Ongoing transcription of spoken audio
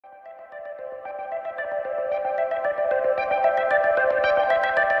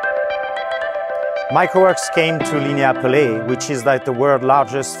MycoWorks came to Lineapelle, which is like the world's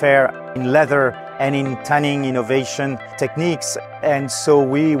largest fair in leather and in tanning innovation techniques. And so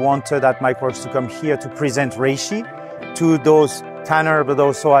we wanted at MycoWorks to come here to present Reishi to those tanners, but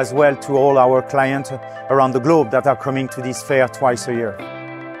also as well to all our clients around the globe that are coming to this fair twice a year.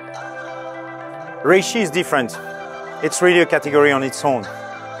 Reishi is different. It's really a category on its own.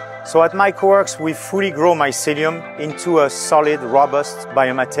 So at MycoWorks, we fully grow mycelium into a solid, robust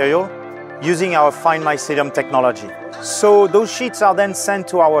biomaterial using our fine mycelium technology. So those sheets are then sent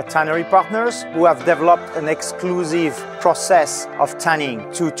to our tannery partners who have developed an exclusive process of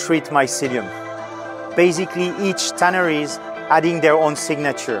tanning to treat mycelium. Basically, each tannery is adding their own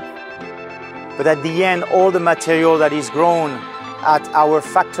signature. But at the end, all the material that is grown at our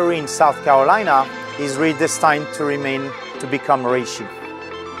factory in South Carolina is really destined to become Reishi.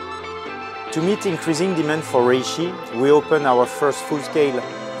 To meet increasing demand for Reishi, we opened our first full-scale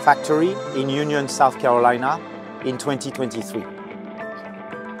factory in Union, South Carolina in 2023.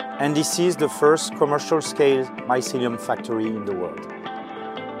 And this is the first commercial-scale mycelium factory in the world.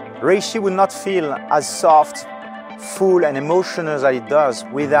 Reishi would not feel as soft, full and emotional as it does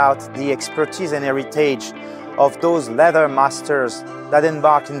without the expertise and heritage of those leather masters that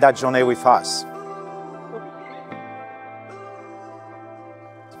embarked in that journey with us.